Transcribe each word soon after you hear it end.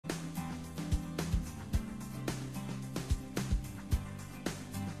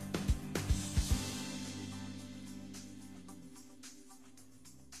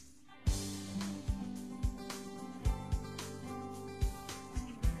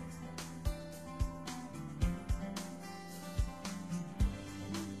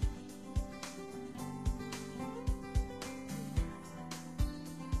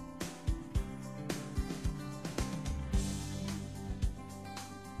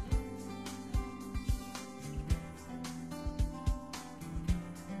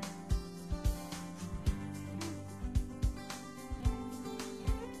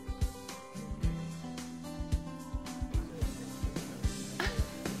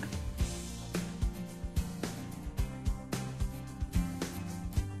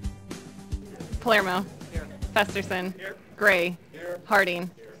Palermo. Here. Festerson. Here. Gray. Here.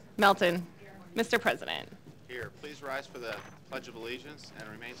 Harding. Here. Melton. Mr. President. Here. Please rise for the Pledge of Allegiance and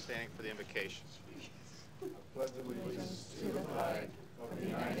remain standing for the invocation. I pledge allegiance to the flag of the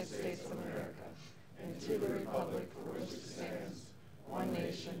United States of America and to the republic for which it stands, one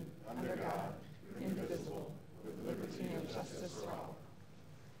nation, under God, indivisible, with liberty and justice for all.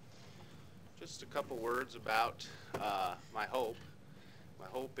 Just a couple words about my hope. My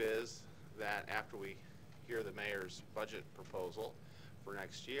hope is that after we hear the mayor's budget proposal for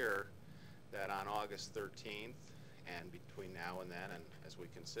next year, that on August 13th and between now and then, and as we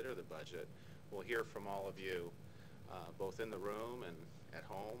consider the budget, we'll hear from all of you, both in the room and at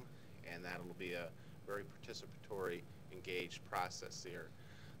home, and that will be a very participatory, engaged process here.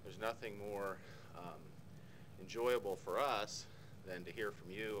 There's nothing more enjoyable for us than to hear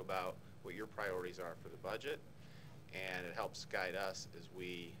from you about what your priorities are for the budget, and it helps guide us as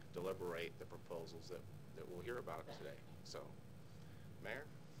we deliberate the proposals that we'll hear about today. So, Mayor,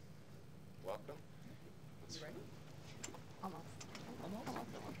 welcome. You ready? Almost.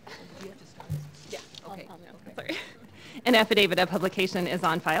 Do you have to start? Yeah. Okay. Sorry. An affidavit of publication is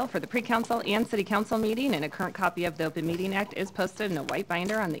on file for the pre-council and city council meeting, and a current copy of the Open Meeting Act is posted in a white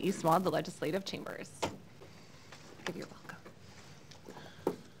binder on the east wall of the legislative chambers. You're welcome.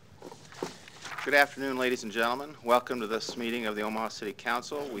 Good afternoon, ladies and gentlemen. Welcome to this meeting of the Omaha City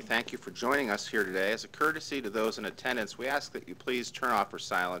Council. We thank you for joining us here today. As a courtesy to those in attendance, we ask that you please turn off or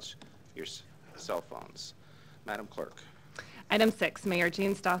silence your cell phones. Madam Clerk. Item 6, Mayor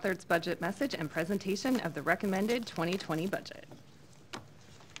Gene Stothard's budget message and presentation of the recommended 2020 budget.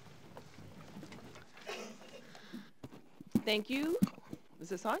 Thank you. Is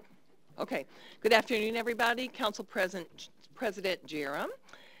this on? Okay. Good afternoon, everybody. Council President Jerem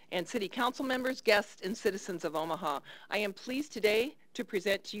and City Council members, guests, and citizens of Omaha. I am pleased today to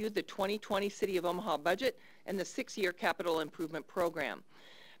present to you the 2020 City of Omaha budget and the 6-year capital improvement program.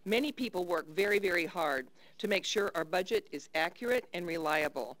 Many people work very, very hard to make sure our budget is accurate and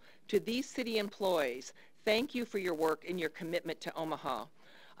reliable. To these city employees, thank you for your work and your commitment to Omaha.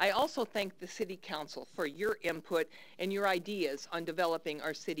 I also thank the City Council for your input and your ideas on developing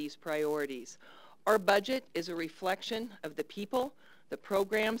our city's priorities. Our budget is a reflection of the people, the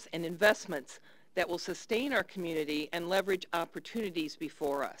programs, and investments that will sustain our community and leverage opportunities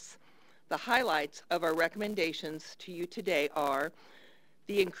before us. The highlights of our recommendations to you today are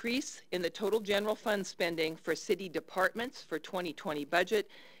the increase in the total general fund spending for city departments for 2020 budget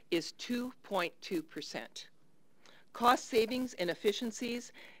is 2.2%. Cost savings and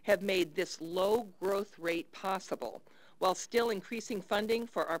efficiencies have made this low growth rate possible while still increasing funding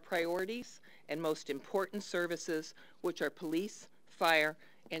for our priorities and most important services, which are police, fire,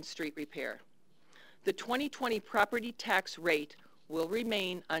 and street repair. The 2020 property tax rate will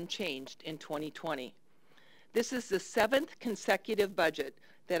remain unchanged in 2020. This is the 7th consecutive budget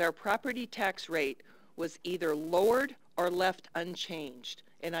that our property tax rate was either lowered or left unchanged,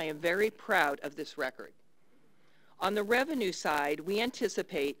 and I am very proud of this record. On the revenue side, we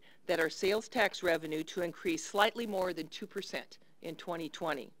anticipate that our sales tax revenue to increase slightly more than 2% in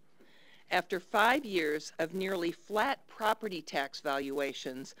 2020. After 5 years of nearly flat property tax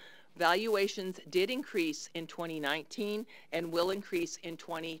valuations, valuations did increase in 2019 and will increase in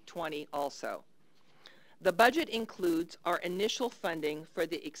 2020 also. The budget includes our initial funding for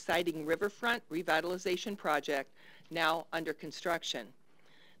the exciting Riverfront Revitalization Project now under construction.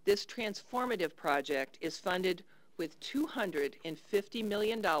 This transformative project is funded with $250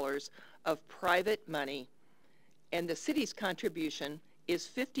 million of private money, and the city's contribution is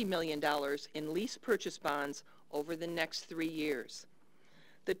 $50 million in lease purchase bonds over the next 3 years.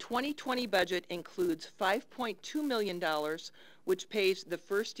 The 2020 budget includes $5.2 million, which pays the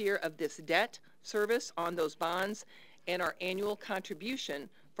first year of this debt service on those bonds and our annual contribution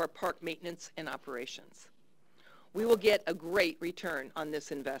for park maintenance and operations. We will get a great return on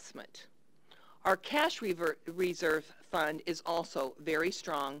this investment. Our cash reserve fund is also very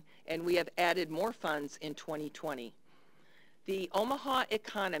strong, and we have added more funds in 2020. The Omaha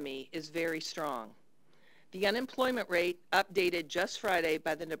economy is very strong. The unemployment rate, updated just Friday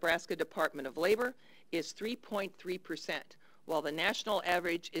by the Nebraska Department of Labor, is 3.3%, while the national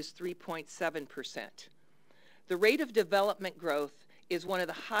average is 3.7%. The rate of development growth is one of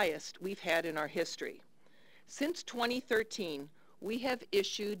the highest we've had in our history. Since 2013, we have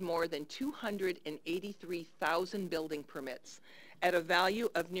issued more than 283,000 building permits at a value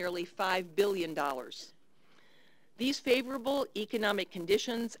of nearly $5 billion. These favorable economic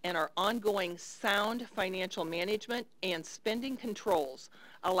conditions and our ongoing sound financial management and spending controls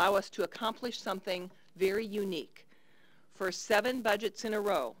allow us to accomplish something very unique. For 7 budgets in a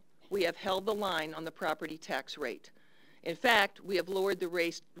row, we have held the line on the property tax rate. In fact, we have lowered the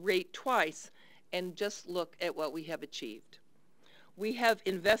rate twice, and just look at what we have achieved. We have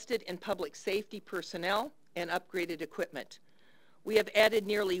invested in public safety personnel and upgraded equipment. We have added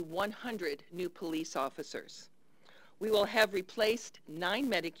nearly 100 new police officers. We will have replaced 9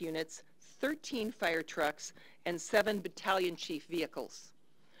 medic units, 13 fire trucks, and 7 battalion chief vehicles.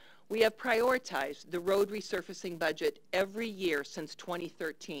 We have prioritized the road resurfacing budget every year since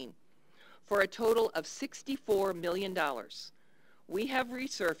 2013 for a total of $64 million. We have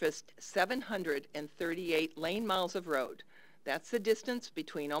resurfaced 738 lane miles of road. That's the distance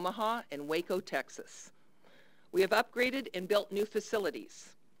between Omaha and Waco, Texas. We have upgraded and built new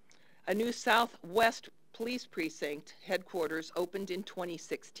facilities. A new Southwest Police Precinct headquarters opened in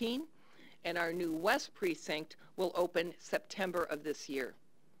 2016, and our new West Precinct will open September of this year.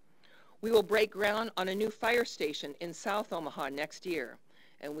 We will break ground on a new fire station in South Omaha next year,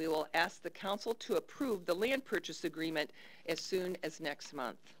 and we will ask the council to approve the land purchase agreement as soon as next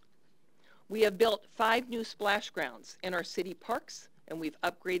month. We have built 5 new splash grounds in our city parks, and we've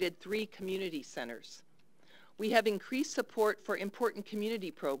upgraded 3 community centers. We have increased support for important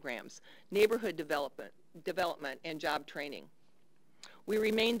community programs, neighborhood development, and job training. We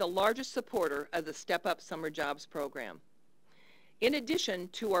remain the largest supporter of the Step Up Summer Jobs program. In addition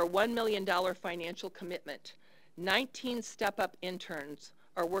to our $1 million financial commitment, 19 Step Up interns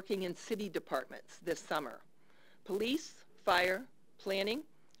are working in city departments this summer: police, fire, planning,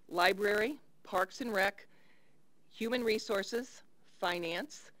 library, parks and rec, human resources,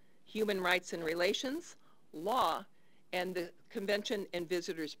 finance, human rights and relations, law, and the Convention and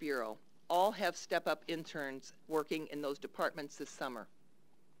Visitors Bureau. All have Step Up interns working in those departments this summer.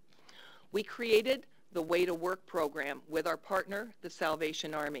 We created the Way to Work program with our partner, the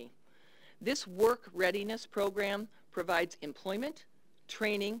Salvation Army. This work readiness program provides employment,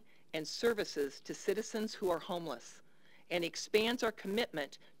 training, and services to citizens who are homeless, and expands our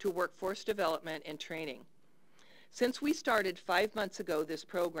commitment to workforce development and training. Since we started 5 months ago this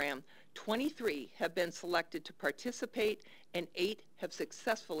program, 23 have been selected to participate and 8 have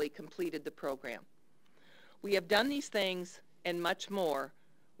successfully completed the program. We have done these things and much more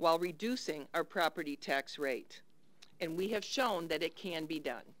while reducing our property tax rate, and we have shown that it can be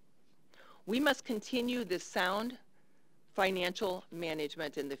done. We must continue this sound financial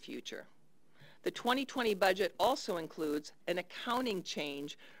management in the future. The 2020 budget also includes an accounting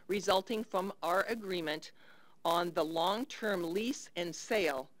change resulting from our agreement on the long-term lease and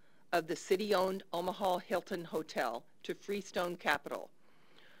sale of the city-owned Omaha Hilton Hotel to Freestone Capital.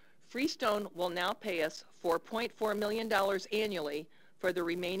 Freestone will now pay us $4.4 million annually for the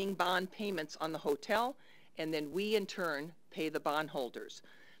remaining bond payments on the hotel, and then we in turn pay the bondholders.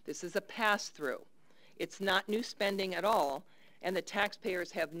 This is a pass-through. It's not new spending at all, and the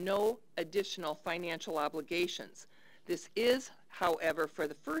taxpayers have no additional financial obligations. This is, however, for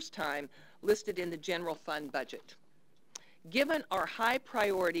the first time, listed in the general fund budget. Given our high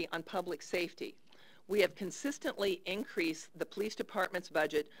priority on public safety, we have consistently increased the police department's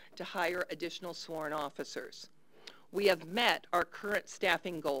budget to hire additional sworn officers. We have met our current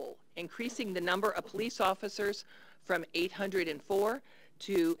staffing goal, increasing the number of police officers from 804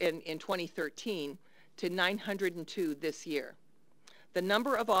 in 2013 to 902 this year. The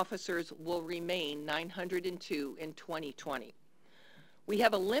number of officers will remain 902 in 2020. We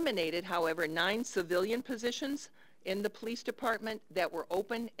have eliminated, however, 9 civilian positions in the police department that were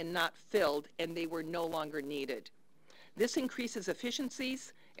open and not filled, and they were no longer needed. This increases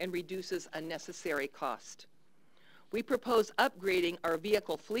efficiencies and reduces unnecessary cost. We propose upgrading our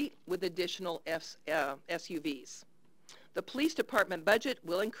vehicle fleet with additional SUVs. The police department budget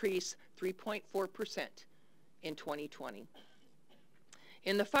will increase 3.4% in 2020.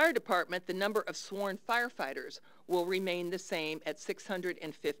 In the fire department, the number of sworn firefighters will remain the same at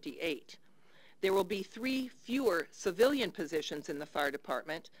 658. There will be 3 fewer civilian positions in the fire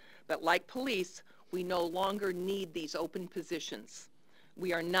department, but like police, we no longer need these open positions.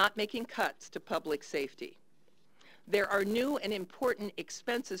 We are not making cuts to public safety. There are new and important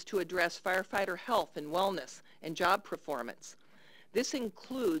expenses to address firefighter health and wellness and job performance. This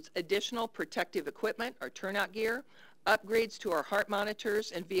includes additional protective equipment, our turnout gear, upgrades to our heart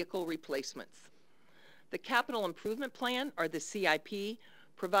monitors, and vehicle replacements. The Capital Improvement Plan, or the CIP,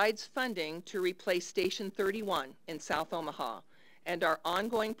 provides funding to replace Station 31 in South Omaha and our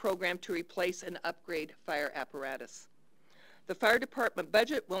ongoing program to replace and upgrade fire apparatus. The fire department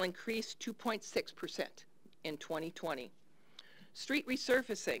budget will increase 2.6% in 2020. Street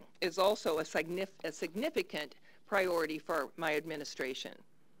resurfacing is also a significant priority for my administration.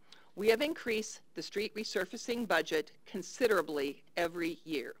 We have increased the street resurfacing budget considerably every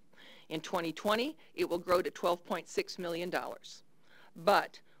year. In 2020, it will grow to $12.6 million.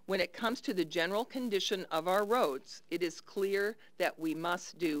 But when it comes to the general condition of our roads, it is clear that we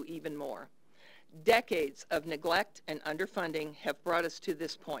must do even more. Decades of neglect and underfunding have brought us to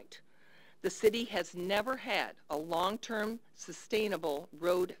this point. The city has never had a long-term, sustainable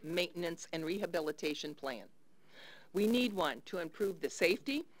road maintenance and rehabilitation plan. We need one to improve the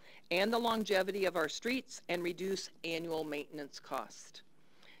safety and the longevity of our streets and reduce annual maintenance costs.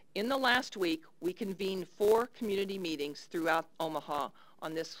 In the last week, we convened 4 community meetings throughout Omaha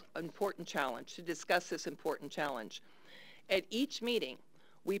on this important challenge, to discuss this important challenge. At each meeting,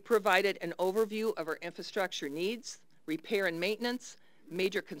 we provided an overview of our infrastructure needs, repair and maintenance,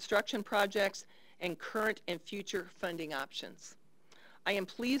 major construction projects, and current and future funding options. I am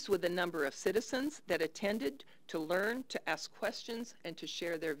pleased with the number of citizens that attended to learn, to ask questions, and to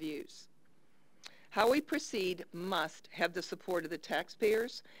share their views. How we proceed must have the support of the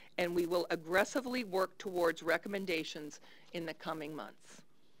taxpayers, and we will aggressively work towards recommendations in the coming months.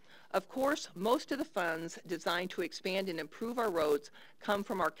 Of course, most of the funds designed to expand and improve our roads come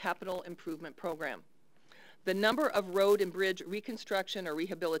from our capital improvement program. The number of road and bridge reconstruction or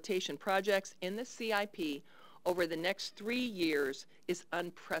rehabilitation projects in the CIP over the next 3 years is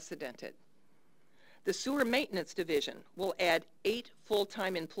unprecedented. The Sewer Maintenance Division will add 8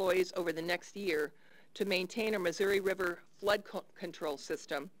 full-time employees over the next year to maintain our Missouri River flood control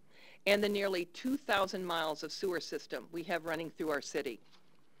system and the nearly 2,000 miles of sewer system we have running through our city.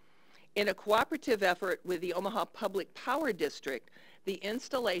 In a cooperative effort with the Omaha Public Power District, the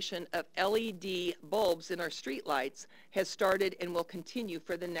installation of LED bulbs in our streetlights has started and will continue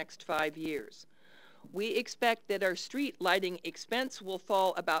for the next 5 years. We expect that our street lighting expense will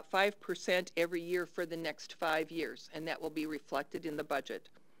fall about 5% every year for the next 5 years, and that will be reflected in the budget.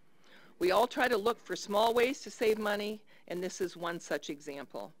 We all try to look for small ways to save money, and this is one such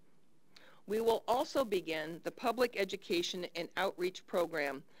example. We will also begin the public education and outreach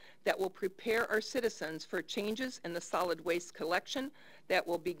program that will prepare our citizens for changes in the solid waste collection that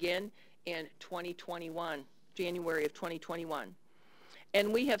will begin in 2021, January of 2021.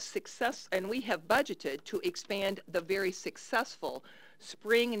 And we have budgeted to expand the very successful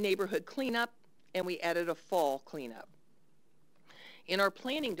spring neighborhood cleanup, and we added a fall cleanup. In our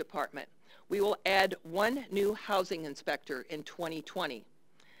planning department, we will add 1 new housing inspector in 2020.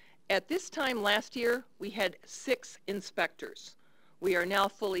 At this time last year, we had 6 inspectors. We are now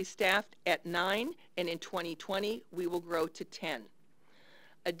fully staffed at 9, and in 2020, we will grow to 10.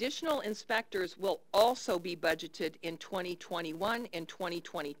 Additional inspectors will also be budgeted in 2021 and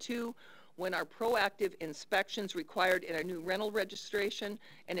 2022 when our proactive inspections required in our new rental registration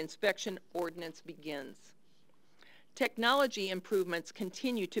and inspection ordinance begins. Technology improvements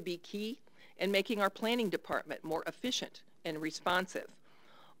continue to be key in making our planning department more efficient and responsive.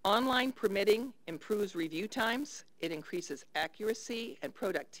 Online permitting improves review times, it increases accuracy and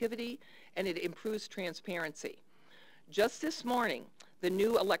productivity, and it improves transparency. Just this morning, the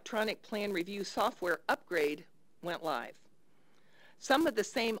new electronic plan review software upgrade went live. Some of the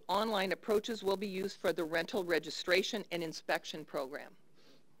same online approaches will be used for the rental registration and inspection program.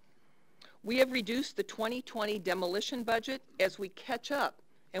 We have reduced the 2020 demolition budget as we catch up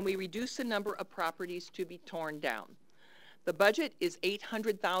and we reduce the number of properties to be torn down. The budget is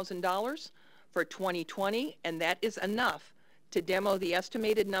 $800,000 for 2020, and that is enough to demo the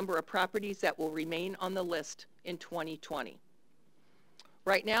estimated number of properties that will remain on the list in 2020.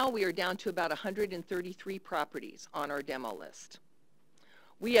 Right now, we are down to about 133 properties on our demo list.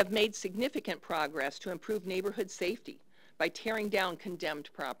 We have made significant progress to improve neighborhood safety by tearing down condemned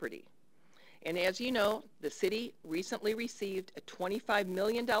property. And as you know, the city recently received a $25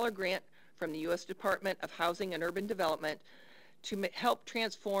 million grant from the U.S. Department of Housing and Urban Development to help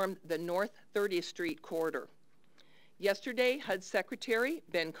transform the North 30th Street corridor. Yesterday, HUD Secretary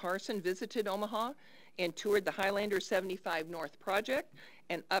Ben Carson visited Omaha and toured the Highlander 75 North project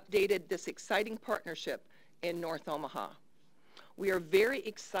and updated this exciting partnership in North Omaha. We are very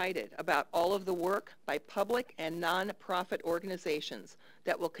excited about all of the work by public and nonprofit organizations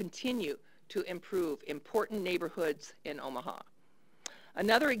that will continue to improve important neighborhoods in Omaha.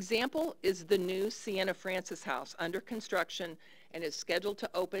 Another example is the new Sienna Francis House under construction and is scheduled to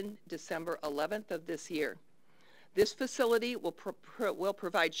open December 11th of this year. This facility will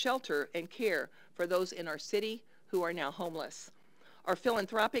provide shelter and care for those in our city who are now homeless. Our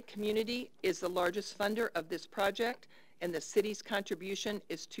philanthropic community is the largest funder of this project, and the city's contribution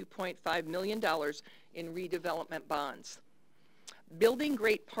is $2.5 million in redevelopment bonds. Building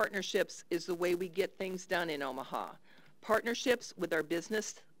great partnerships is the way we get things done in Omaha. Partnerships with our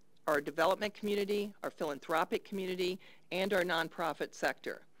business, our development community, our philanthropic community, and our nonprofit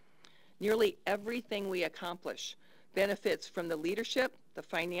sector. Nearly everything we accomplish benefits from the leadership, the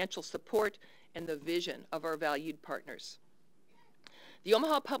financial support, and the vision of our valued partners. The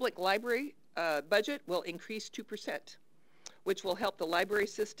Omaha Public Library budget will increase 2%, which will help the library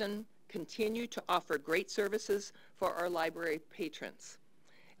system continue to offer great services for our library patrons.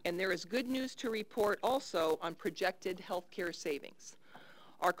 And there is good news to report also on projected healthcare savings.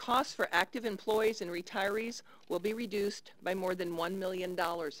 Our costs for active employees and retirees will be reduced by more than $1 million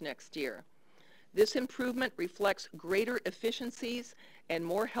next year. This improvement reflects greater efficiencies and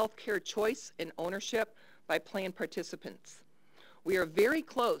more healthcare choice and ownership by plan participants. We are very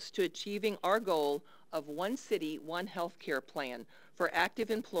close to achieving our goal of one city, one healthcare plan for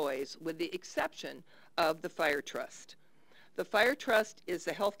active employees, with the exception of the Fire Trust. The Fire Trust is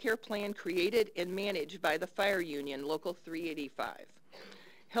a healthcare plan created and managed by the Fire Union, Local 385.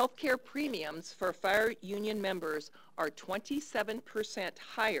 Healthcare premiums for Fire Union members are 27%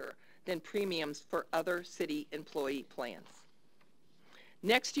 higher than premiums for other city employee plans.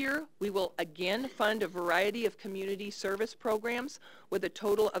 Next year, we will again fund a variety of community service programs with a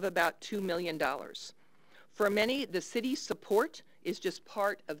total of about $2 million. For many, the city's support is just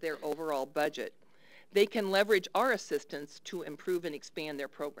part of their overall budget. They can leverage our assistance to improve and expand their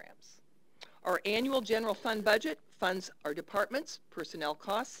programs. Our annual general fund budget funds our departments, personnel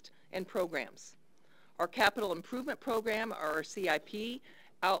costs, and programs. Our capital improvement program, our CIP,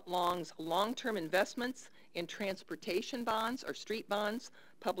 outlines long-term investments in transportation bonds or street bonds,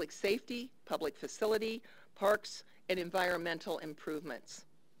 public safety, public facility, parks, and environmental improvements.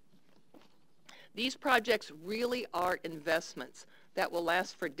 These projects really are investments that will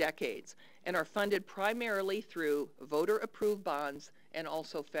last for decades and are funded primarily through voter-approved bonds and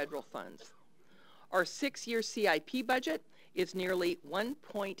also federal funds. Our 6-year CIP budget is nearly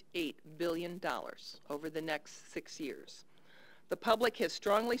 $1.8 billion over the next 6 years. The public has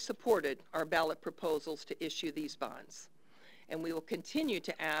strongly supported our ballot proposals to issue these bonds, and we will continue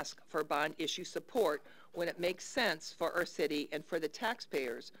to ask for bond issue support when it makes sense for our city and for the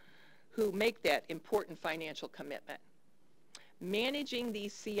taxpayers who make that important financial commitment. Managing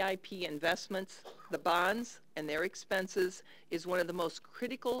these CIP investments, the bonds, and their expenses is one of the most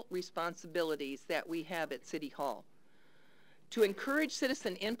critical responsibilities that we have at City Hall. To encourage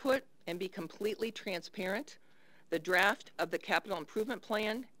citizen input and be completely transparent, the draft of the capital improvement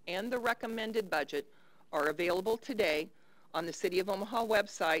plan and the recommended budget are available today on the City of Omaha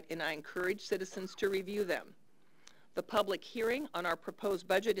website, and I encourage citizens to review them. The public hearing on our proposed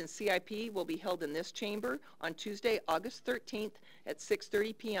budget and CIP will be held in this chamber on Tuesday, August 13th at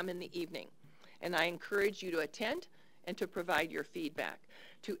 6:30 p.m. in the evening. And I encourage you to attend and to provide your feedback.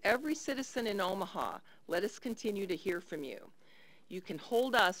 To every citizen in Omaha, let us continue to hear from you. You can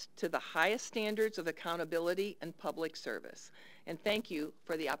hold us to the highest standards of accountability and public service. And thank you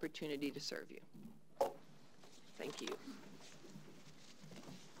for the opportunity to serve you. Thank you.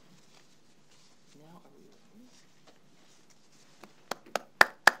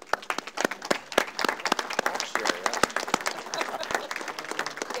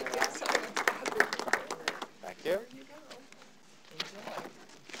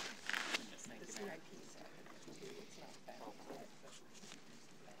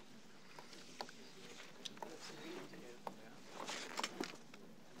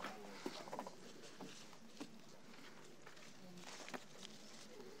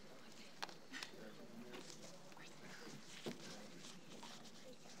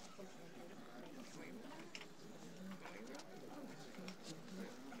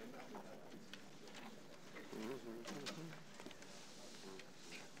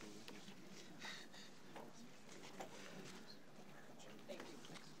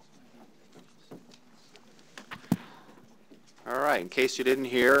 All right, in case you didn't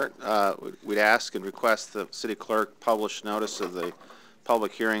hear, we'd ask and request the city clerk publish notice of the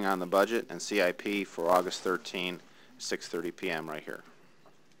public hearing on the budget and CIP for August 13, 6:30 p.m. right here.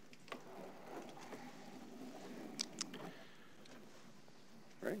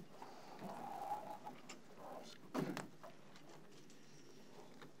 Right.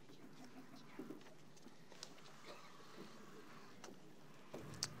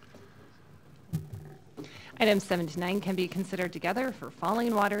 Items 7 to 9 can be considered together for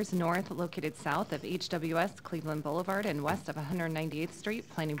Falling Waters North, located south of HWS Cleveland Boulevard and west of 198th Street.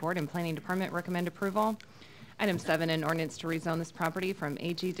 Planning Board and Planning Department recommend approval. Item 7, an ordinance to rezone this property from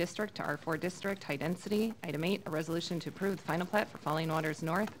AG District to R4 District, high density. Item 8, a resolution to approve the final plat for Falling Waters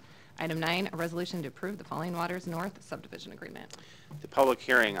North. Item 9, a resolution to approve the Falling Waters North subdivision agreement. The public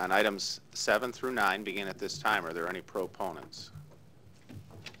hearing on items 7 through 9 begin at this time. Are there any proponents?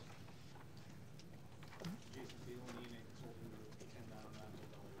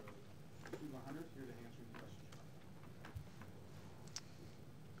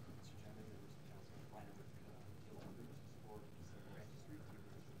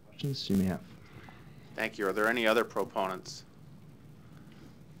 questions you may have. Thank you. Are there any other proponents?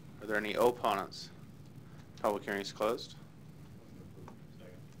 Are there any opponents? Public hearing is closed.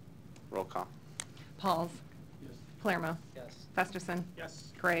 Roll call. Pauls. Yes. Palermo. Yes. Festerson.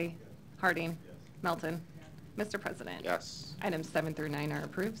 Yes. Gray. Harding. Melton. Mr. President. Yes. Items 7 through 9 are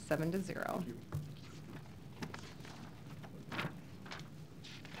approved, 7-0.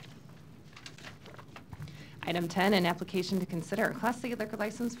 Item 10, an application to consider a Class C liquor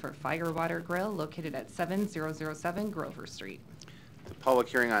license for Firewater Grill located at 7007 Grover Street. The public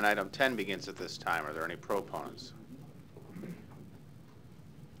hearing on item 10 begins at this time. Are there any proponents?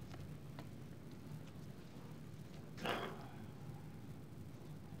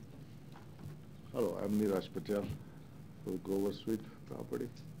 Hello, I'm Neeraj Patel for Grover Street property,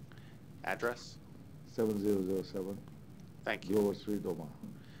 Address? 7007 Thank you. Grover Street, Omaha.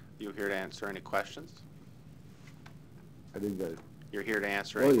 You here to answer any questions? I didn't get it. You're here to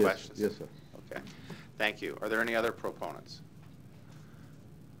answer Oh, any yes, questions? yes, sir. Okay. Thank you. Are there any other proponents?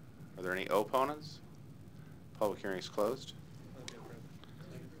 Are there any opponents? Public hearing is closed.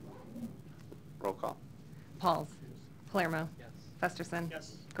 Roll call. Pauls. Palermo. Yes. Festerson.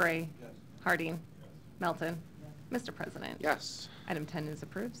 Yes. Gray. Yes. Harding. Melton. Mr. President. Yes. Item 10 is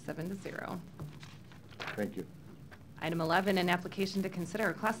approved, 7-0. Thank you. Item 11, an application to consider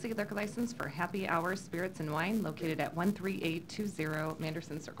a Class C liquor license for Happy Hour Spirits and Wine located at 13820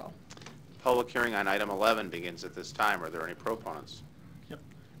 Manderson Circle. Public hearing on item 11 begins at this time. Are there any proponents? Yep.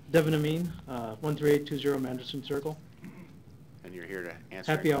 Devin Amin, 13820 Manderson Circle. And you're here to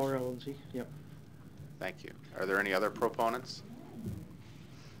answer Happy any Hour questions? LLC, yep. Thank you. Are there any other proponents?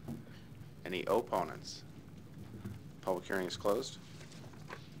 Any opponents? Public hearing is closed.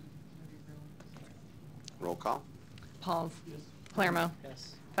 Roll call. Pauls. Yes. Palermo.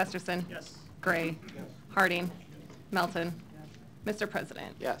 Yes. Festerson. Yes. Gray. Yes. Harding. Melton. Mr.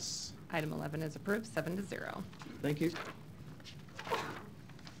 President. Yes. Item 11 is approved, 7-0. Thank you.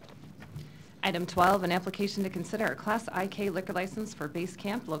 Item 12, an application to consider a Class IK liquor license for Base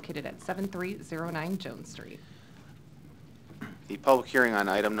Camp located at 7309 Jones Street. The public hearing on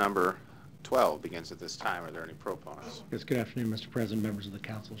item number 12 begins at this time. Are there any proponents? Yes, good afternoon, Mr. President, members of the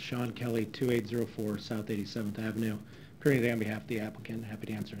council. Sean Kelly, 2804 South 87th Avenue. Appearing today on behalf of the applicant. Happy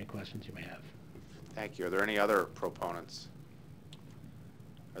to answer any questions you may have. Thank you. Are there any other proponents?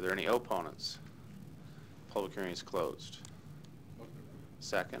 Are there any opponents? Public hearing is closed.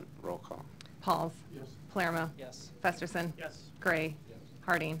 Second, roll call. Pauls. Yes. Palermo. Yes. Festerson. Yes. Gray. Yes.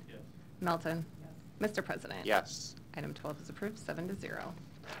 Harding. Yes. Melton. Mr. President. Yes. Item 12 is approved, 7-0.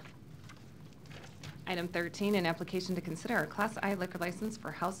 Item 13, an application to consider a Class I liquor license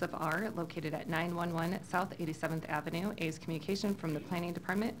for House of R located at 911 South 87th Avenue. A's communication from the Planning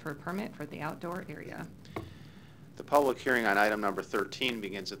Department for a permit for the outdoor area. The public hearing on item number 13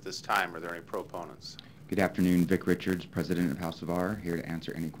 begins at this time. Are there any proponents? Good afternoon, Vic Richards, President of House of R, here to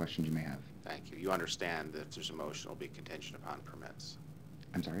answer any questions you may have. Thank you. You understand that if there's a motion, it'll be contingent upon permits.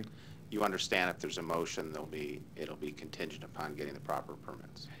 I'm sorry? You understand if there's a motion, it'll be contingent upon getting the proper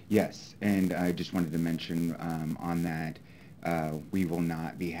permits. Yes, and I just wanted to mention on that, we will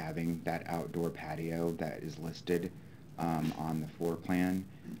not be having that outdoor patio that is listed on the floor plan.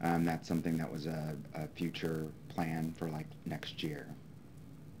 That's something that was a future plan for like next year.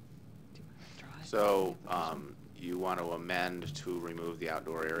 So you want to amend to remove the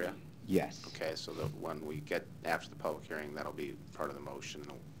outdoor area? Yes. Okay, so that when we get after the public hearing, that'll be part of the motion.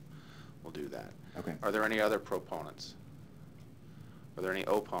 We'll do that. Okay. Are there any other proponents? Are there any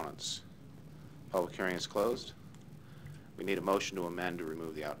opponents? Public hearing is closed. We need a motion to amend to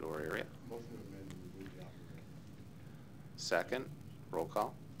remove the outdoor area. Motion to amend and remove the outdoor area. Second, roll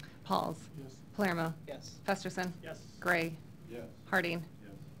call. Pauls. Yes. Palermo. Yes. Festerson. Yes. Gray. Yes. Harding.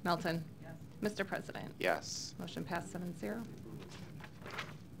 Yes. Melton. Mr. President. Yes. Motion passed 7-0.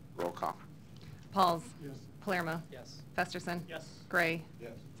 Roll call. Pauls. Yes. Palermo. Yes. Festerson. Yes. Gray.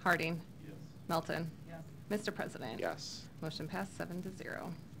 Yes. Harding. Yes. Melton. Mr. President. Yes. Motion passed 7-0.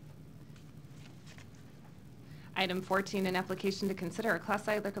 Item 14, an application to consider a Class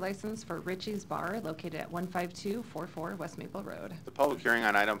I liquor license for Richie's Bar located at 15244 West Maple Road. The public hearing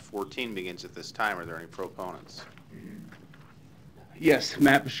on item 14 begins at this time. Are there any proponents? Yes,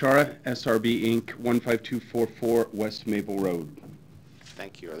 Matt Bashara, SRB Inc., 15244 West Maple Road.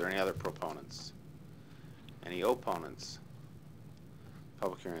 Thank you. Are there any other proponents? Any opponents?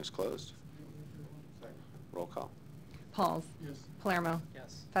 Public hearing is closed. Roll call. Pauls. Yes. Palermo.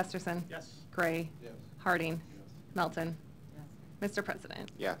 Yes. Festerson. Yes. Gray. Yes. Harding. Yes. Melton. Mr.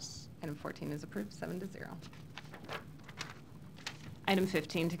 President. Yes. Item 14 is approved, 7-0. Item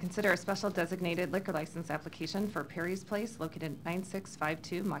 15, to consider a special designated liquor license application for Perry's Place located at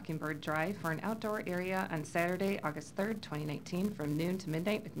 9652 Mockingbird Drive for an outdoor area on Saturday, August 3rd, 2019, from noon to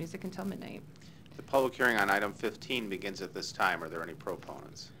midnight with music until midnight. The public hearing on item 15 begins at this time. Are there any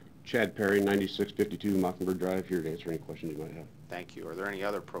proponents? Chad Perry, 9652 Mockingbird Drive, here to answer any questions you might have. Thank you. Are there any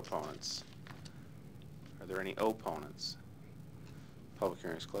other proponents? Are there any opponents? Public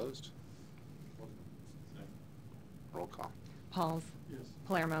hearing is closed. Roll call. Pauls. Yes.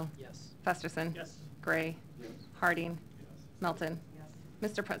 Palermo. Yes. Festerson. Yes. Gray. Yes. Harding. Yes. Melton.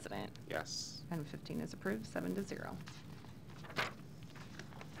 Yes. Mr. President. Yes. Item 15 is approved, 7-0.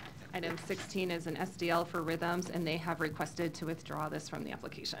 Item 16 is an SDL for Rhythms, and they have requested to withdraw this from the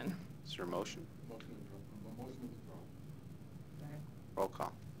application. Is there a motion? Motion to withdraw. Roll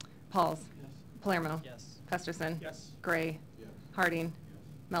call. Pauls. Yes. Palermo. Yes. Festerson. Yes. Gray. Yes. Harding. Yes.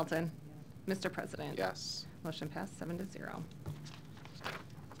 Melton. Mr. President. Yes. Motion passed, 7-0.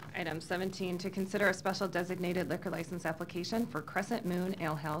 Item 17, to consider a special designated liquor license application for Crescent Moon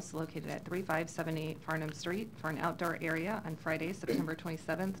Ale House located at 3578 Farnham Street for an outdoor area on Friday, September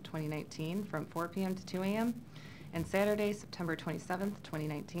 27th, 2019, from 4 p.m. to 2 a.m., and Saturday, September 27th,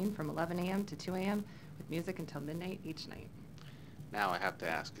 2019, from 11 a.m. to 2 a.m., with music until midnight each night. Now I have to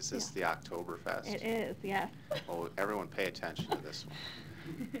ask, is this the Oktoberfest? It is, yes. Well, everyone pay attention to this one.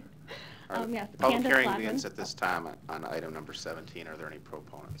 Yes, The public Candace hearing Ladwin. begins at this time on item number 17. Are there any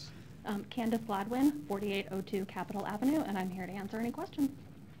proponents? Candace Ladwin, 4802 Capitol Avenue, and I'm here to answer any questions.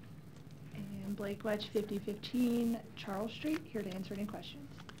 And Blake Wedge, 5015 Charles Street, here to answer any questions.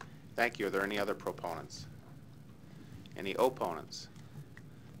 Thank you. Are there any other proponents? Any opponents?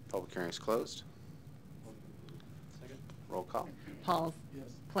 Public hearing is closed. Second. Roll call. Pauls. Yes.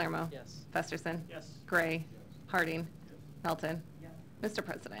 Palermo. Yes. Festerson. Yes. Gray. Yes. Harding. Yes. Melton. Yes. Mr.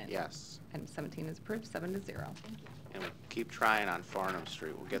 President. Yes. Item 17 is approved, 7-0. And we keep trying on Farnham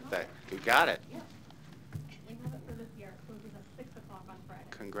Street. We'll get that. You got it. We have it for this year. It closes at 6 o'clock on Friday.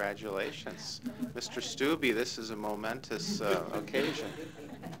 Congratulations. Mr. Stubbe, this is a momentous occasion.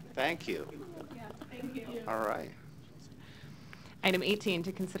 Thank you. Yeah, thank you. All right. Item 18,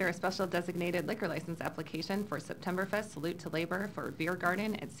 to consider a special designated liquor license application for Septemberfest Salute to Labor for Beer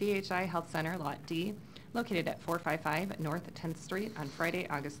Garden at CHI Health Center Lot D, located at 455 North 10th Street on Friday,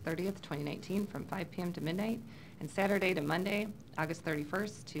 August 30th, 2019, from 5 p.m. to midnight, and Saturday to Monday, August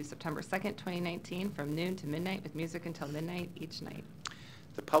 31st to September 2nd, 2019, from noon to midnight with music until midnight each night.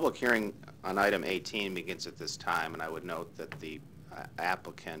 The public hearing on item 18 begins at this time, and I would note that the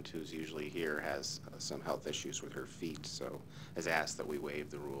applicant, who's usually here, has some health issues with her feet, so has asked that we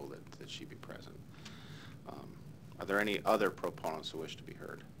waive the rule that she be present. Are there any other proponents who wish to be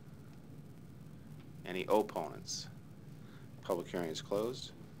heard? Any opponents? Public hearing is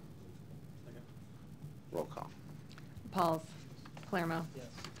closed. Second. Roll call. Pauls. Palermo. Yes.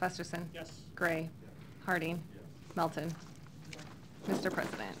 Festerson. Yes. Gray. Harding. Yes. Melton. Mr.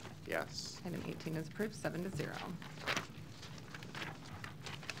 President. Yes. Item 18 is approved, 7-0.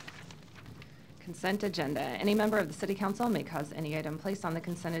 Consent agenda. Any member of the City Council may cause any item placed on the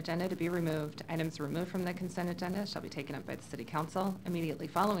consent agenda to be removed. Items removed from the consent agenda shall be taken up by the City Council immediately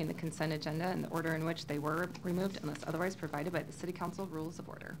following the consent agenda in the order in which they were removed unless otherwise provided by the City Council Rules of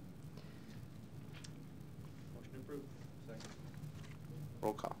Order. Motion approved. Second.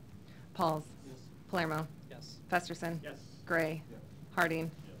 Roll call. Pauls. Yes. Palermo. Yes. Festerson. Yes. Gray. Yes.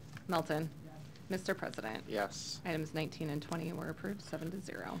 Harding. Yes. Melton. Mr. President. Yes. Items 19 and 20 were approved,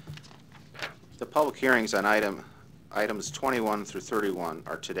 7-0. The public hearings on items 21 through 31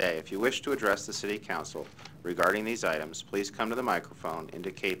 are today. If you wish to address the City Council regarding these items, please come to the microphone,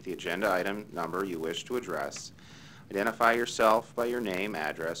 indicate the agenda item number you wish to address, identify yourself by your name,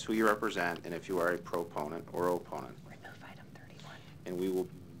 address, who you represent, and if you are a proponent or opponent. Remove item 31. And we will be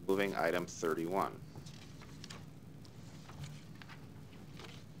moving item 31.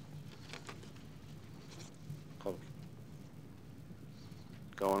 Public.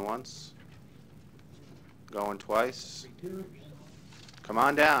 Going once? Going twice? Come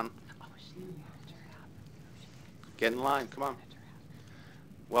on down. Get in line, come on.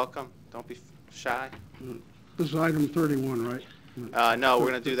 Welcome, don't be shy. This is item 31, right? No, we're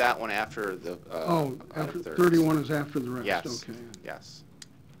going to do that one after the... Oh, item after 30. 31 is after the rest? Yes, Okay. yes.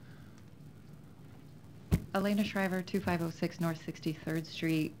 Elena Shriver, 2506 North 63rd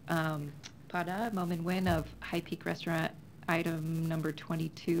Street. Para moment win of High Peak Restaurant, item number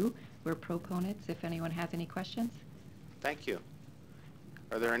 22. We're proponents, if anyone has any questions. Thank you.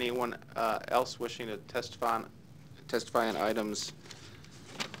 Are there anyone else wishing to testify on items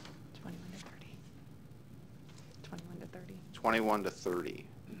 21 to 30. 21 to 30. 21 to 30?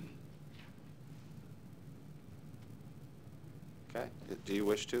 Okay, do you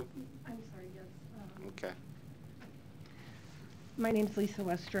wish to? I'm sorry, yes. Okay. My name's Lisa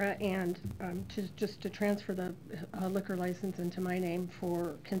Westra, and just to transfer the liquor license into my name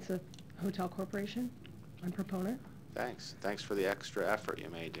for Kinsa Hotel Corporation. I'm proponent. Thanks. Thanks for the extra effort you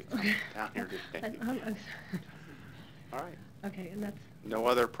made to come down here today. All right. Okay, and that's... No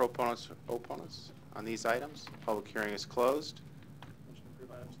other proponents or opponents on these items? Public hearing is closed. Motion to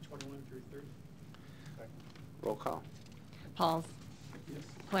approve items 21 through 30. Roll call. Pauls. Yes.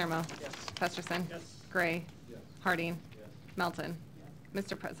 Palermo. Yes. Festerson. Yes. Gray. Yes. Harding. Yes. Melton.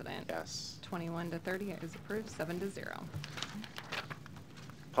 Mr. President. Yes. 21 to 30 is approved, 7-0.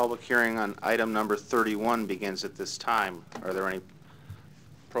 Public hearing on item number 31 begins at this time. Are there any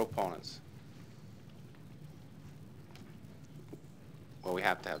proponents? Well, we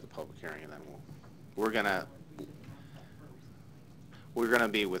have to have the public hearing, and then we're gonna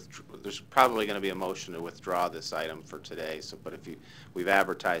be there's probably going to be a motion to withdraw this item for today. So, but we've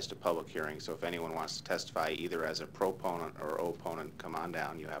advertised a public hearing, so if anyone wants to testify either as a proponent or opponent, come on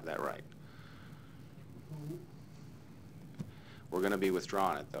down. You have that right. We're going to be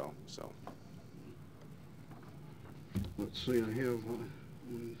withdrawing it, though. So. Let's see, I have one,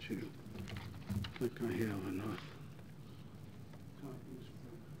 two. I think I have enough.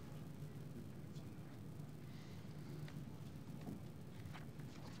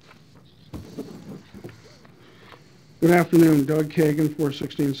 Good afternoon, Doug Kagan,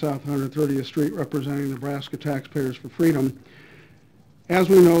 416 South 130th Street, representing Nebraska Taxpayers for Freedom. As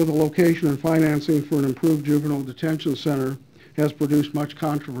we know, the location and financing for an improved juvenile detention center has produced much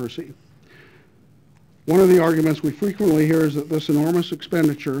controversy. One of the arguments we frequently hear is that this enormous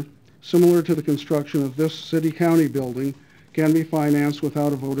expenditure, similar to the construction of this city-county building, can be financed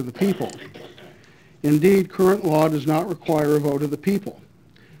without a vote of the people. Indeed, current law does not require a vote of the people.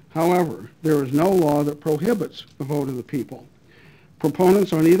 However, there is no law that prohibits a vote of the people.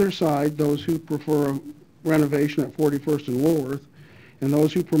 Proponents on either side, those who prefer a renovation at 41st and Woolworth, and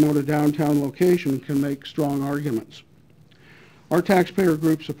those who promote a downtown location, can make strong arguments. Our taxpayer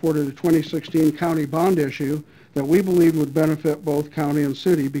group supported a 2016 county bond issue that we believed would benefit both county and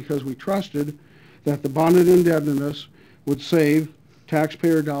city because we trusted that the bonded indebtedness would save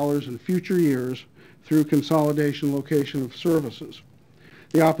taxpayer dollars in future years through consolidation location of services.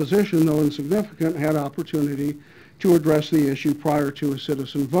 The opposition, though insignificant, had opportunity to address the issue prior to a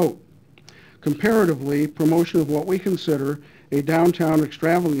citizen vote. Comparatively, promotion of what we consider a downtown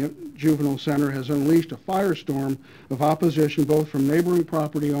extravagant juvenile center has unleashed a firestorm of opposition both from neighboring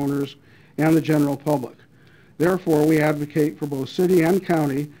property owners and the general public. Therefore, we advocate for both city and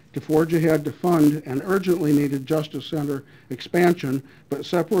county to forge ahead to fund an urgently needed Justice Center expansion, but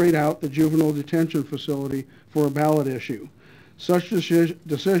separate out the juvenile detention facility for a ballot issue. Such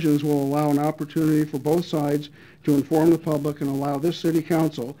decisions will allow an opportunity for both sides to inform the public and allow this city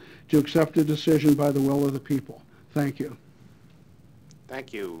council to accept a decision by the will of the people. Thank you.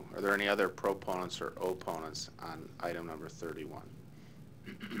 Thank you. Are there any other proponents or opponents on item number 31?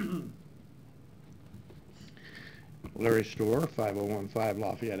 Larry Storr, 5015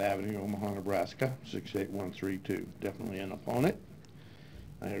 Lafayette Avenue, Omaha, Nebraska, 68132. Definitely an opponent.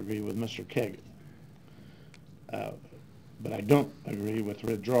 I agree with Mr. Kagan. But I don't agree with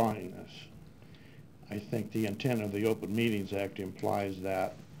withdrawing this. I think the intent of the Open Meetings Act implies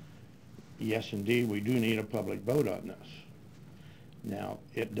that, yes, indeed, we do need a public vote on this. Now,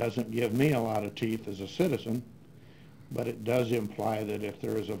 it doesn't give me a lot of teeth as a citizen, but it does imply that if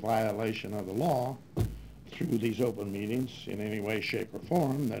there is a violation of the law through these open meetings in any way, shape, or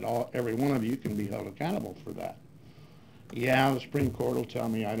form, that every one of you can be held accountable for that. Yeah, the Supreme Court will tell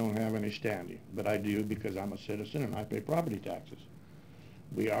me I don't have any standing, but I do because I'm a citizen and I pay property taxes.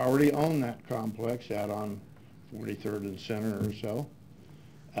 We already own that complex out on 43rd and Center or so.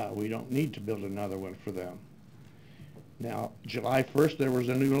 We don't need to build another one for them. Now, July 1st, there was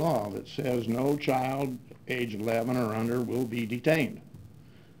a new law that says no child age 11 or under will be detained.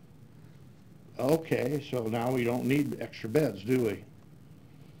 Okay, so now we don't need extra beds, do we?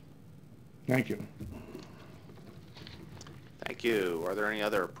 Thank you. Thank you. Are there any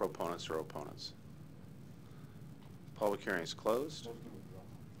other proponents or opponents? Public hearing is closed.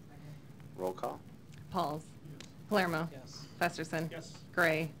 Roll call. Pauls. Yes. Palermo. Yes. Festerson. Yes.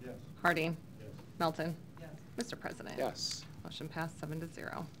 Gray. Yes. Harding. Yes. Melton. Yes. Mr. President. Yes. Motion passed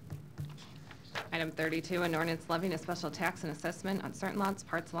 7-0. Item 32, an ordinance levying a special tax and assessment on certain lots,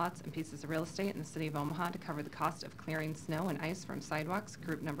 parts lots, and pieces of real estate in the city of Omaha to cover the cost of clearing snow and ice from sidewalks,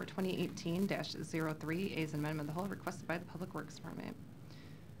 group number 2018-03, A's and amendment of the whole, requested by the Public Works Department.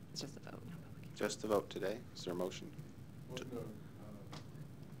 It's just a vote. Just a vote today. Is there a motion? Motion to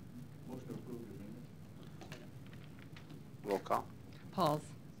approve the amendment. Roll call. Pauls.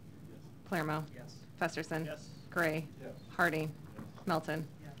 Palermo. Festerson. Gray. Harding. Melton.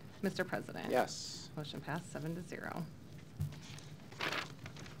 Mr. President. Yes. Motion passed 7-0.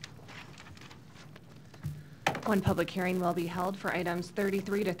 One public hearing will be held for items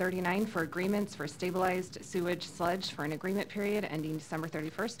 33 to 39 for agreements for stabilized sewage sludge for an agreement period ending December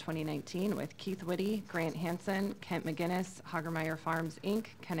 31st, 2019 with Keith Whitty, Grant Hansen, Kent McGinnis, Hagermeyer Farms, Inc.,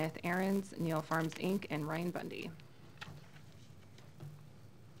 Kenneth Ahrens, Neal Farms, Inc., and Ryan Bundy.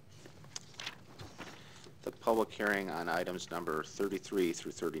 The public hearing on items number 33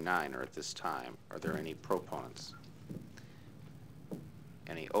 through 39 are at this time. Are there any proponents?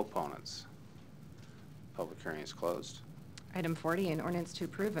 Any opponents? Public hearing is closed. Item 40, an ordinance to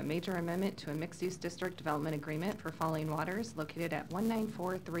approve a major amendment to a mixed-use district development agreement for Falling Waters located at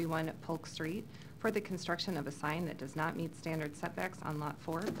 19431 Polk Street for the construction of a sign that does not meet standard setbacks on Lot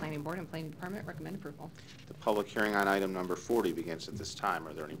 4. Planning Board and Planning Department recommend approval. The public hearing on item number 40 begins at this time.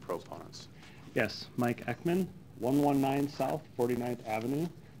 Are there any proponents? Yes, Mike Ekman, 119 South 49th Avenue.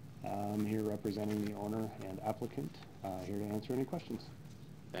 I'm here representing the owner and applicant. Here to answer any questions.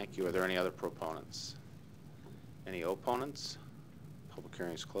 Thank you. Are there any other proponents? Any opponents? Public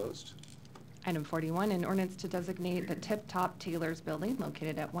hearing is closed. Item 41, an ordinance to designate the Tip Top Taylor's Building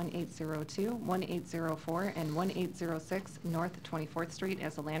located at 1802, 1804, and 1806 North 24th Street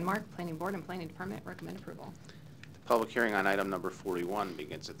as a landmark. Planning Board and Planning Department recommend approval. The public hearing on item number 41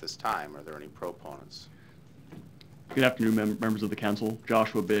 begins at this time. Are there any proponents? Good afternoon, members of the council.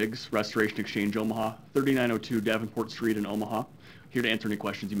 Joshua Biggs, Restoration Exchange Omaha, 3902 Davenport Street in Omaha. Here to answer any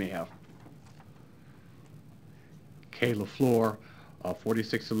questions you may have. Kay LaFleur,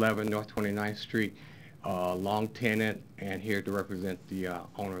 4611 North 29th Street, long tenant, and here to represent the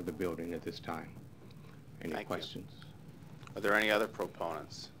owner of the building at this time. Any Thank questions? You. Are there any other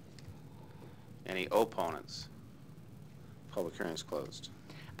proponents? Any opponents? Public hearing is closed.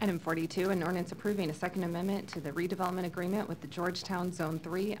 Item 42, an ordinance approving a second amendment to the redevelopment agreement with the Georgetown Zone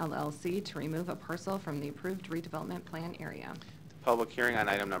 3 LLC to remove a parcel from the approved redevelopment plan area. The public hearing on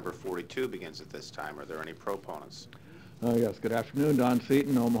item number 42 begins at this time. Are there any proponents? Yes, good afternoon. Don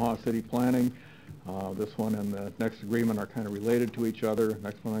Seaton, Omaha City Planning. This one and the next agreement are kind of related to each other.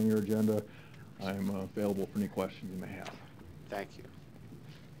 Next one on your agenda. I'm available for any questions you may have. Thank you.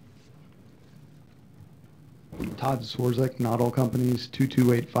 Todd Swarzek, Not All Companies,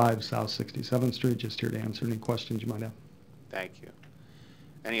 2285 South 67th Street. Just here to answer any questions you might have. Thank you.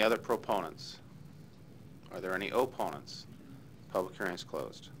 Any other proponents? Are there any opponents? Public hearing is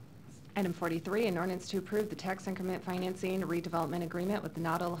closed. Item 43, an ordinance to approve the tax increment financing redevelopment agreement with the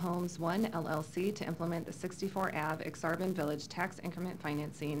Noddle Homes 1 LLC to implement the 64 Ave Exarban Village tax increment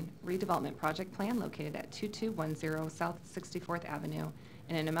financing redevelopment project plan located at 2210 South 64th Avenue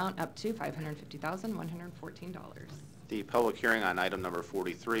in an amount up to $550,114. The public hearing on item number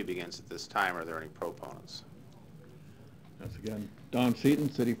 43 begins at this time. Are there any proponents? Yes, again, Don Seaton,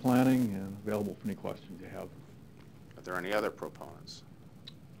 City Planning, and available for any questions you have. Are there any other proponents?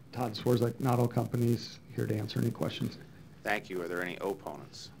 Todd Swarzek, Not All Companies, here to answer any questions. Thank you. Are there any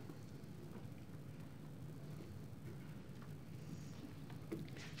opponents?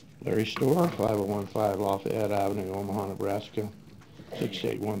 Larry Storr, 5015 Lafayette Avenue, Omaha, Nebraska,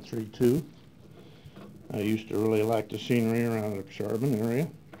 68132. I used to really like the scenery around the Exarban area.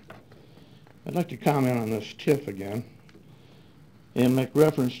 I'd like to comment on this TIF again and make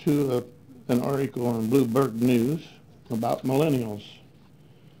reference to an article in Bloomberg News about millennials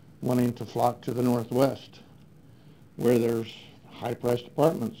wanting to flock to the Northwest, where there's high-priced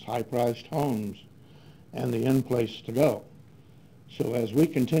apartments, high-priced homes, and the end place to go. So as we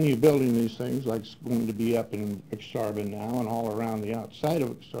continue building these things, like it's going to be up in Exarban now and all around the outside of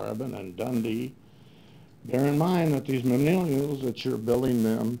Exarban and Dundee, bear in mind that these millennials that you're building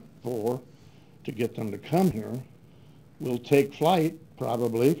them for to get them to come here will take flight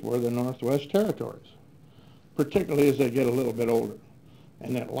probably for the Northwest Territories, particularly as they get a little bit older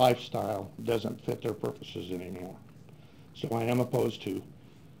and that lifestyle doesn't fit their purposes anymore. So I am opposed to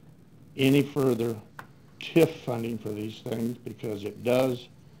any further TIF funding for these things because it does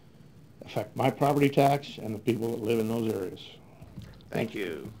affect my property tax and the people that live in those areas. Thank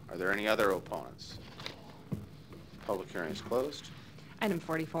you. Are there any other opponents? Public hearing is closed. Item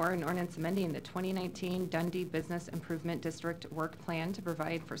 44, an ordinance amending the 2019 Dundee Business Improvement District Work Plan to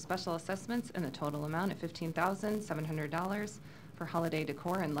provide for special assessments in the total amount of $15,700 for holiday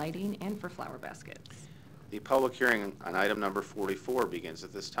decor and lighting and for flower baskets. The public hearing on item number 44 begins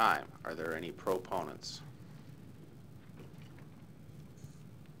at this time. Are there any proponents?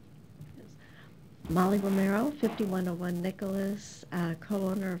 Molly Romero, 5101 Nicholas,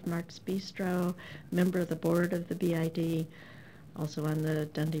 co-owner of Mark's Bistro, member of the board of the BID. also on the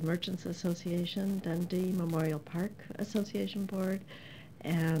Dundee Merchants Association, Dundee Memorial Park Association Board,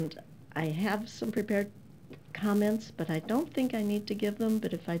 and I have some prepared comments, but I don't think I need to give them,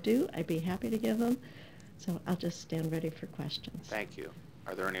 but if I do, I'd be happy to give them. So I'll just stand ready for questions. Thank you.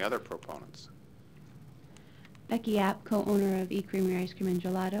 Are there any other proponents? Becky App, co-owner of E-Creamery Ice Cream and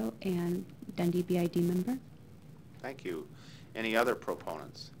Gelato and Dundee BID member. Thank you. Any other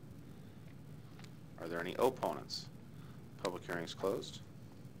proponents? Are there any opponents? Public hearing is closed.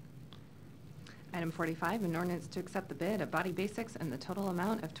 Item 45, an ordinance to accept the bid of Body Basics in the total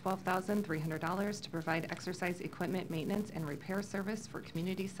amount of $12,300 to provide exercise equipment maintenance and repair service for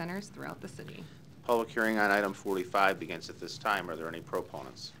community centers throughout the city. Public hearing on item 45 begins at this time. Are there any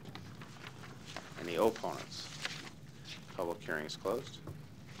proponents? Any opponents? Public hearing is closed.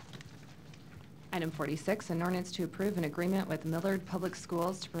 Item 46, an ordinance to approve an agreement with Millard Public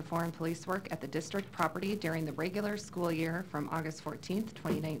Schools to perform police work at the district property during the regular school year from August 14th,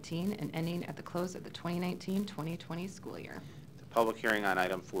 2019, and ending at the close of the 2019-2020 school year. The public hearing on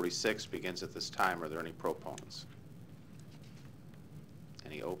item 46 begins at this time. Are there any proponents?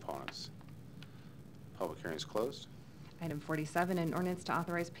 Any opponents? Public hearing is closed. Item 47, an ordinance to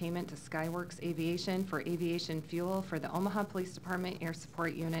authorize payment to Skyworks Aviation for aviation fuel for the Omaha Police Department Air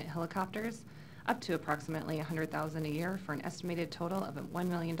Support Unit helicopters, up to approximately $100,000 a year for an estimated total of $1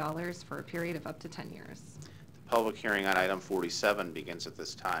 million for a period of up to 10 years. The public hearing on item 47 begins at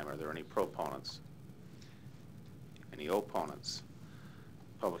this time. Are there any proponents? Any opponents?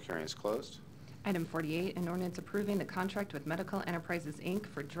 Public hearing is closed. Item 48, an ordinance approving the contract with Medical Enterprises, Inc.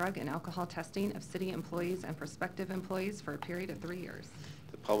 for drug and alcohol testing of city employees and prospective employees for a period of 3 years.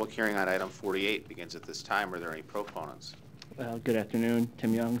 The public hearing on item 48 begins at this time. Are there any proponents? Well, good afternoon.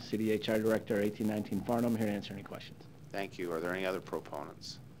 Tim Young, City HR Director, 1819 Farnham, here to answer any questions. Thank you. Are there any other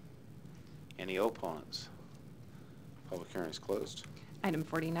proponents? Any opponents? Public hearing is closed. Item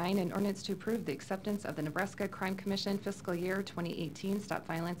 49, an ordinance to approve the acceptance of the Nebraska Crime Commission fiscal year 2018 Stop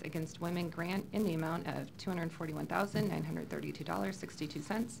Violence Against Women grant in the amount of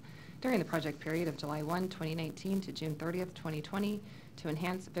 $241,932.62 during the project period of July 1, 2019 to June 30th, 2020 to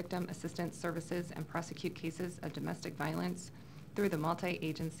enhance victim assistance services and prosecute cases of domestic violence through the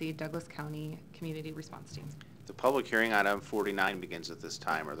multi-agency Douglas County Community Response Team. The public hearing on item 49 begins at this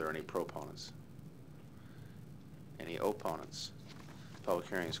time. Are there any proponents? Any opponents? Public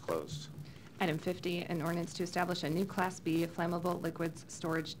hearing is closed. Item 50, an ordinance to establish a new Class B flammable liquids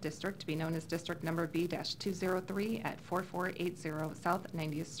storage district to be known as District Number B-203 at 4480 South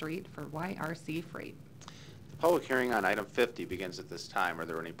 90th Street for YRC Freight. The public hearing on item 50 begins at this time. Are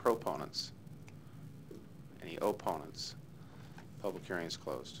there any proponents? Any opponents? Public hearing is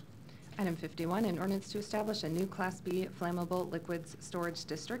closed. Item 51, an ordinance to establish a new Class B flammable liquids storage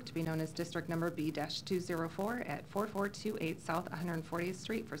district to be known as District Number B-204 at 4428 South 140th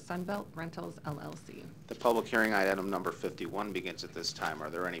Street for Sunbelt Rentals, LLC. The public hearing on item number 51 begins at this time. Are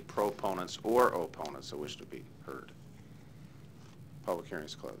there any proponents or opponents that wish to be heard? Public hearing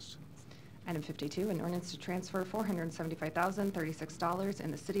is closed. Item 52, an ordinance to transfer $475,036 in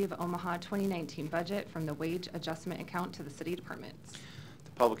the City of Omaha 2019 budget from the wage adjustment account to the city departments.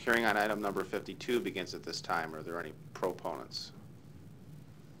 The public hearing on item number 52 begins at this time. Are there any proponents?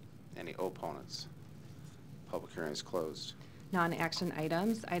 Any opponents? Public hearing is closed. Non-action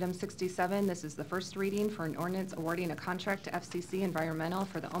items. Item 67, this is the first reading for an ordinance awarding a contract to FCC Environmental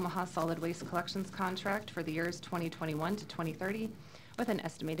for the Omaha Solid Waste Collections contract for the years 2021 to 2030 with an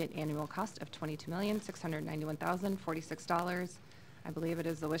estimated annual cost of $22,691,046. I believe it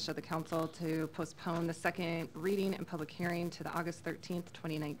is the wish of the council to postpone the second reading and public hearing to the August 13th,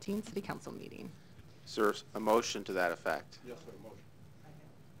 2019 City Council meeting. Is there a motion to that effect? Yes, sir. Motion.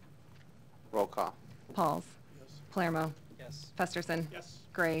 Roll call. Pauls. Yes. Palermo. Yes. Festerson. Yes.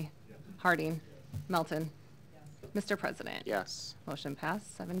 Gray. Yes. Harding. Melton. Mr. President. Yes. Motion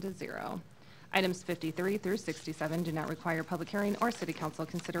passed 7-0. Items 53 through 67 do not require public hearing or city council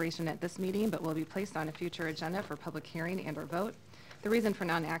consideration at this meeting, but will be placed on a future agenda for public hearing and or vote. The reason for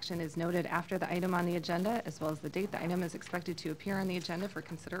non-action is noted after the item on the agenda, as well as the date the item is expected to appear on the agenda for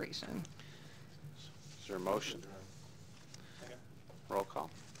consideration. Is there a motion? Roll call.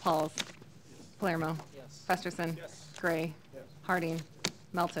 Pauls. Palermo. Yes. Festerson. Yes. Gray. Yes. Harding.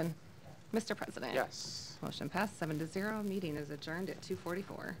 Melton. Mr. President. Yes. Motion passed 7-0. Meeting is adjourned at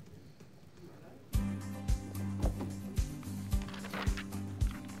 2:44.